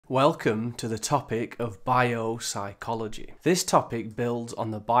Welcome to the topic of biopsychology. This topic builds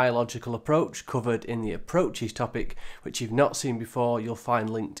on the biological approach covered in the approaches topic, which you've not seen before. You'll find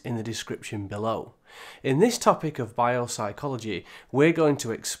linked in the description below. In this topic of biopsychology, we're going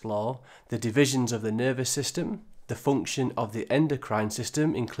to explore the divisions of the nervous system, the function of the endocrine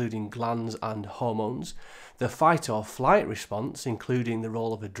system, including glands and hormones, the fight or flight response, including the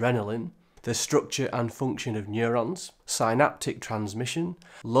role of adrenaline, the structure and function of neurons, synaptic transmission,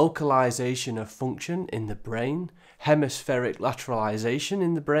 localization of function in the brain, hemispheric lateralization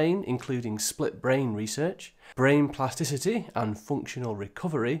in the brain, including split brain research, brain plasticity and functional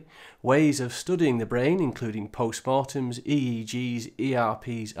recovery, ways of studying the brain, including postmortems, EEGs,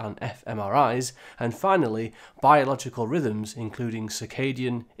 ERPs and fMRIs, and finally, biological rhythms, including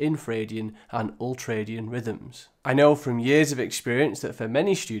circadian, infradian and ultradian rhythms. I know from years of experience that for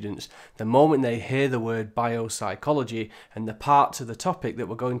many students, the moment they hear the word biopsychology and the parts of the topic that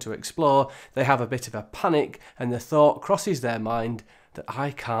we're going to explore, they have a bit of a panic and the thought crosses their mind that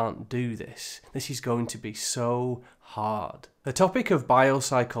I can't do this. This is going to be so hard. The topic of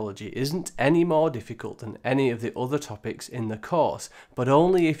biopsychology isn't any more difficult than any of the other topics in the course, but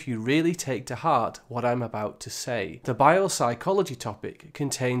only if you really take to heart what I'm about to say. The biopsychology topic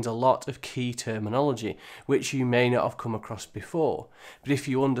contains a lot of key terminology, which you may not have come across before. But if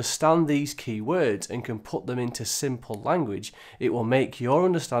you understand these key words and can put them into simple language, it will make your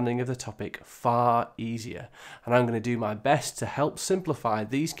understanding of the topic far easier. And I'm going to do my best to help simplify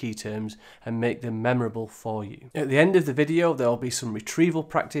these key terms and make them memorable for you. At the end of the video, there will be some retrieval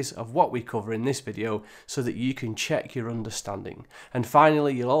practice of what we cover in this video so that you can check your understanding. And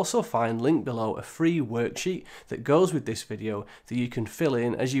finally, you'll also find linked below a free worksheet that goes with this video that you can fill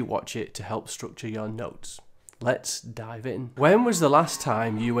in as you watch it to help structure your notes. Let's dive in. When was the last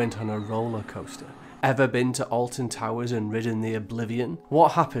time you went on a roller coaster? Ever been to Alton Towers and ridden the Oblivion?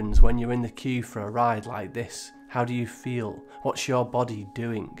 What happens when you're in the queue for a ride like this? How do you feel? What's your body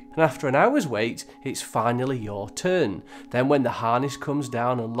doing? And after an hour's wait, it's finally your turn. Then when the harness comes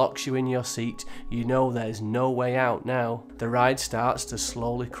down and locks you in your seat, you know there's no way out now. The ride starts to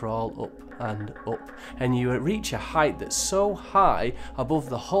slowly crawl up, and you reach a height that's so high above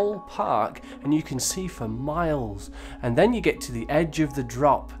the whole park and you can see for miles. And then you get to the edge of the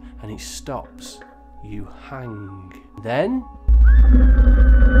drop and it stops. You hang. Then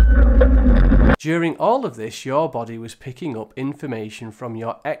during all of this, your body was picking up information from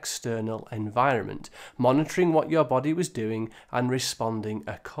your external environment, monitoring what your body was doing and responding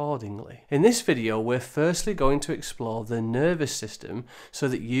accordingly. In this video, we're firstly going to explore the nervous system so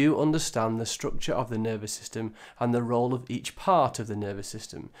that you understand the structure of the nervous system and the role of each part of the nervous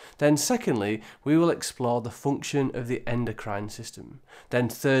system. Then secondly, we will explore the function of the endocrine system. Then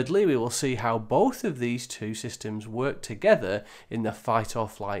thirdly, we will see how both of these two systems work together in the fight or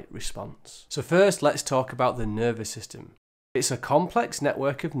flight response. So first, let's talk about the nervous system. It's a complex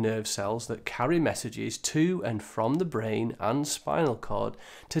network of nerve cells that carry messages to and from the brain and spinal cord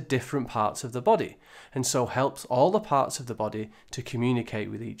to different parts of the body, and so helps all the parts of the body to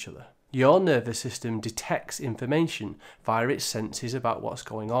communicate with each other. Your nervous system detects information via its senses about what's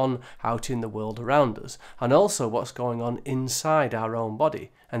going on out in the world around us, and also what's going on inside our own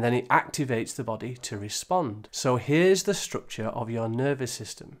body, and then it activates the body to respond. So here's the structure of your nervous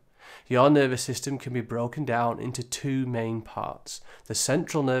system. Your nervous system can be broken down into two main parts, the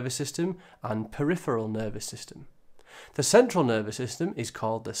central nervous system and peripheral nervous system. The central nervous system is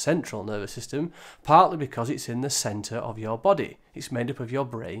called the central nervous system partly because it's in the center of your body. It's made up of your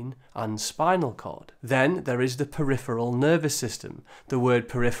brain and spinal cord. Then there is the peripheral nervous system. The word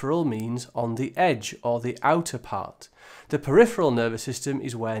peripheral means on the edge or the outer part. The peripheral nervous system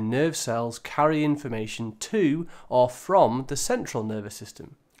is where nerve cells carry information to or from the central nervous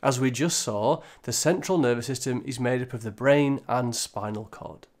system. As we just saw, the central nervous system is made up of the brain and spinal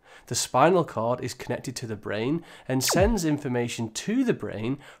cord. The spinal cord is connected to the brain and sends information to the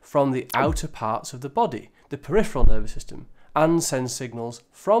brain from the outer parts of the body, the peripheral nervous system, and sends signals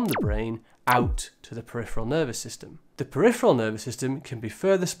from the brain out to the peripheral nervous system. The peripheral nervous system can be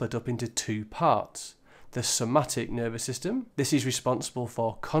further split up into two parts. The somatic nervous system. This is responsible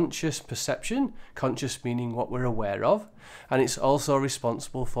for conscious perception, conscious meaning what we're aware of, and it's also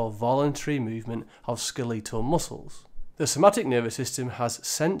responsible for voluntary movement of skeletal muscles. The somatic nervous system has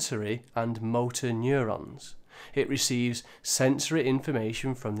sensory and motor neurons. It receives sensory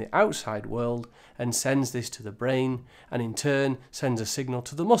information from the outside world and sends this to the brain, and in turn sends a signal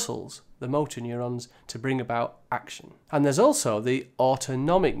to the muscles, the motor neurons, to bring about action. And there's also the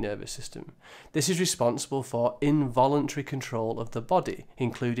autonomic nervous system. This is responsible for involuntary control of the body,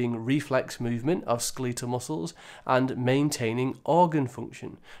 including reflex movement of skeletal muscles and maintaining organ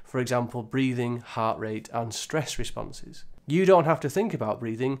function, for example breathing, heart rate and stress responses. You don't have to think about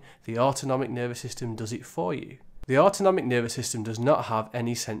breathing, the autonomic nervous system does it for you. The autonomic nervous system does not have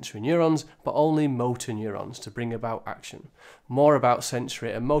any sensory neurons, but only motor neurons to bring about action. More about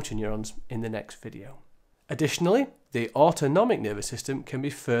sensory and motor neurons in the next video. Additionally, the autonomic nervous system can be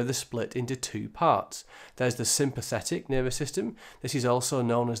further split into two parts. There's the sympathetic nervous system. This is also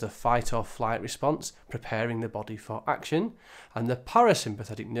known as the fight or flight response, preparing the body for action, and the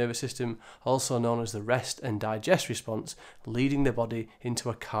parasympathetic nervous system, also known as the rest and digest response, leading the body into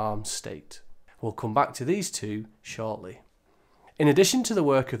a calm state. We'll come back to these two shortly. In addition to the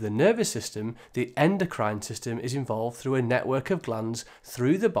work of the nervous system, the endocrine system is involved through a network of glands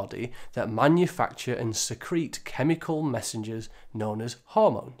through the body that manufacture and secrete chemical messengers known as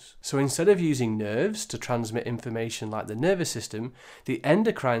hormones. So instead of using nerves to transmit information like the nervous system, the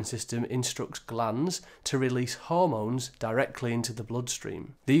endocrine system instructs glands to release hormones directly into the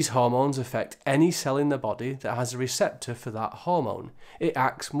bloodstream. These hormones affect any cell in the body that has a receptor for that hormone. It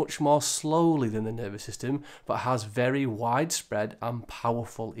acts much more slowly than the nervous system, but has very widespread and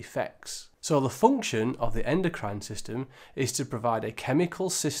powerful effects. So the function of the endocrine system is to provide a chemical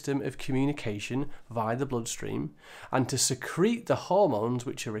system of communication via the bloodstream and to secrete the hormones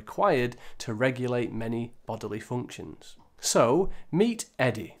which are required to regulate many bodily functions. So meet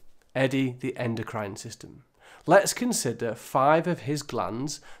Eddie the endocrine system. Let's consider 5 of his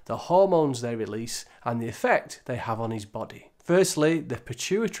glands, the hormones they release and the effect they have on his body. Firstly, the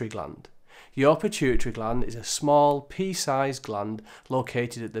pituitary gland. Your pituitary gland is a small pea-sized gland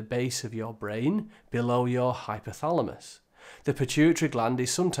located at the base of your brain, below your hypothalamus. The pituitary gland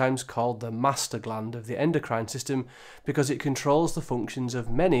is sometimes called the master gland of the endocrine system because it controls the functions of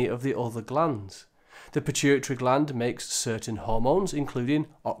many of the other glands. The pituitary gland makes certain hormones, including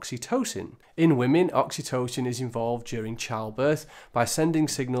oxytocin. In women, oxytocin is involved during childbirth by sending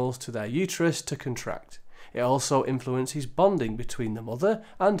signals to their uterus to contract. It also influences bonding between the mother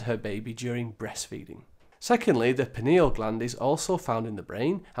and her baby during breastfeeding. Secondly, the pineal gland is also found in the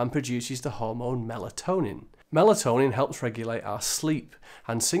brain and produces the hormone melatonin. Melatonin helps regulate our sleep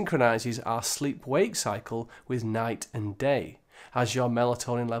and synchronizes our sleep-wake cycle with night and day. As your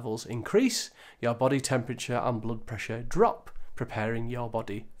melatonin levels increase, your body temperature and blood pressure drop, preparing your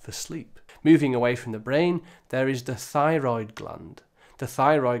body for sleep. Moving away from the brain, there is the thyroid gland. The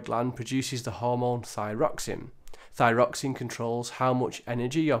thyroid gland produces the hormone thyroxine. Thyroxine controls how much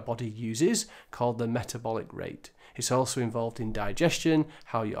energy your body uses, called the metabolic rate. It's also involved in digestion,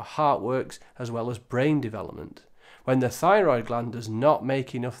 how your heart works, as well as brain development. When the thyroid gland does not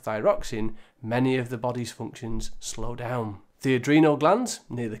make enough thyroxine, many of the body's functions slow down. The adrenal glands,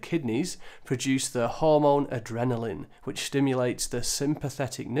 near the kidneys, produce the hormone adrenaline, which stimulates the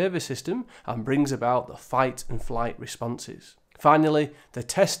sympathetic nervous system and brings about the fight and flight responses. Finally, the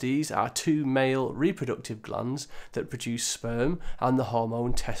testes are 2 male reproductive glands that produce sperm and the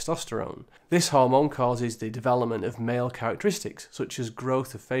hormone testosterone. This hormone causes the development of male characteristics such as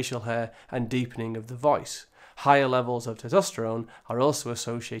growth of facial hair and deepening of the voice. Higher levels of testosterone are also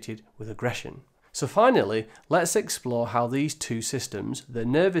associated with aggression. So finally, let's explore how these two systems, the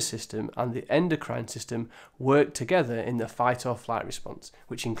nervous system and the endocrine system, work together in the fight or flight response,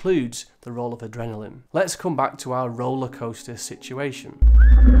 which includes the role of adrenaline. Let's come back to our roller coaster situation.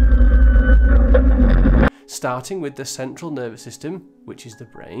 Starting with the central nervous system, which is the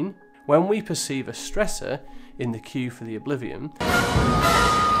brain, when we perceive a stressor in the cue for the oblivion,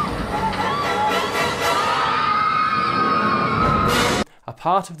 a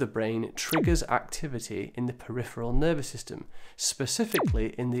part of the brain triggers activity in the peripheral nervous system,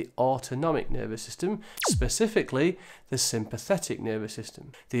 specifically in the autonomic nervous system, specifically the sympathetic nervous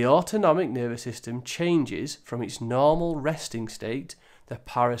system. The autonomic nervous system changes from its normal resting state, the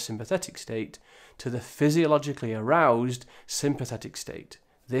parasympathetic state, to the physiologically aroused sympathetic state.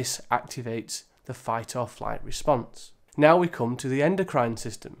 This activates the fight or flight response. Now we come to the endocrine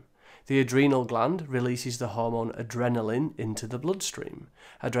system. The adrenal gland releases the hormone adrenaline into the bloodstream.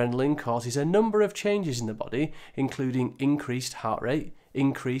 Adrenaline causes a number of changes in the body, including increased heart rate,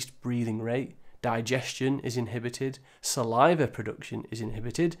 increased breathing rate, digestion is inhibited, saliva production is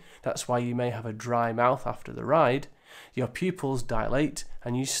inhibited, that's why you may have a dry mouth after the ride, your pupils dilate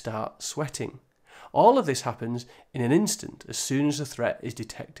and you start sweating. All of this happens in an instant as soon as the threat is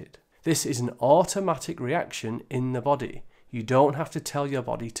detected. This is an automatic reaction in the body. You don't have to tell your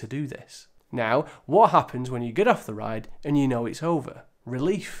body to do this. Now, what happens when you get off the ride and you know it's over?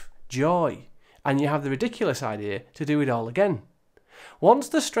 Relief, joy, and you have the ridiculous idea to do it all again. Once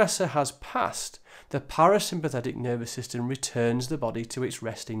the stressor has passed, the parasympathetic nervous system returns the body to its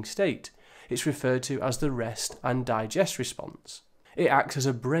resting state. It's referred to as the rest and digest response. It acts as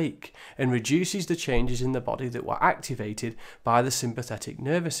a brake and reduces the changes in the body that were activated by the sympathetic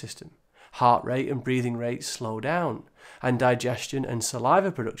nervous system. Heart rate and breathing rate slow down, and digestion and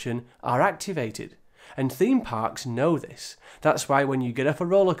saliva production are activated. And theme parks know this. That's why when you get off a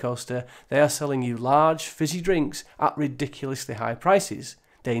roller coaster, they are selling you large fizzy drinks at ridiculously high prices.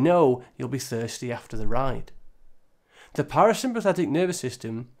 They know you'll be thirsty after the ride. The parasympathetic nervous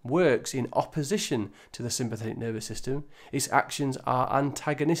system works in opposition to the sympathetic nervous system. Its actions are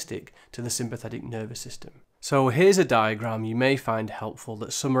antagonistic to the sympathetic nervous system. So here's a diagram you may find helpful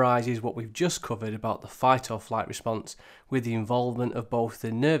that summarises what we've just covered about the fight or flight response with the involvement of both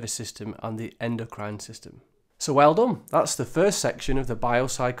the nervous system and the endocrine system. So well done, that's the first section of the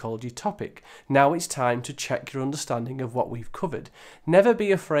biopsychology topic. Now it's time to check your understanding of what we've covered. Never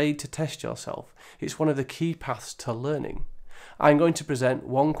be afraid to test yourself. It's one of the key paths to learning. I'm going to present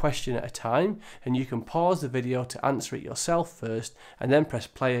one question at a time, and you can pause the video to answer it yourself first and then press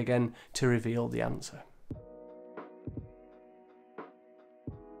play again to reveal the answer.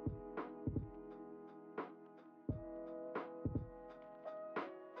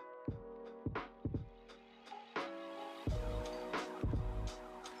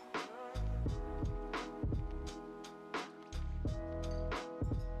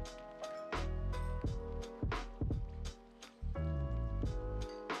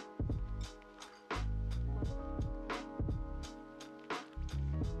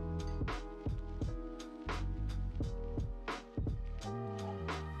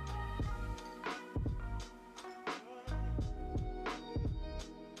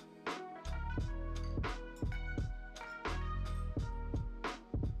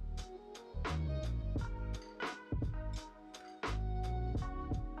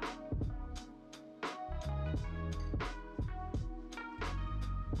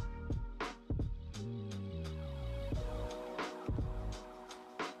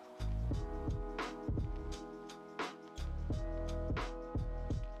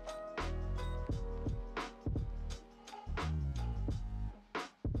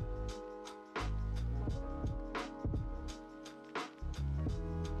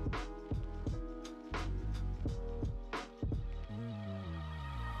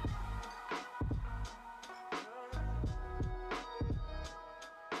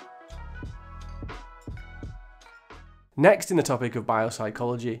 Next in the topic of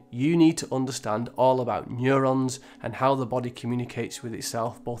biopsychology, you need to understand all about neurons and how the body communicates with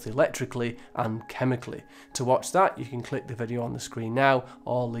itself both electrically and chemically. To watch that, you can click the video on the screen now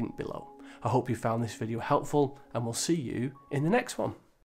or link below. I hope you found this video helpful, and we'll see you in the next one.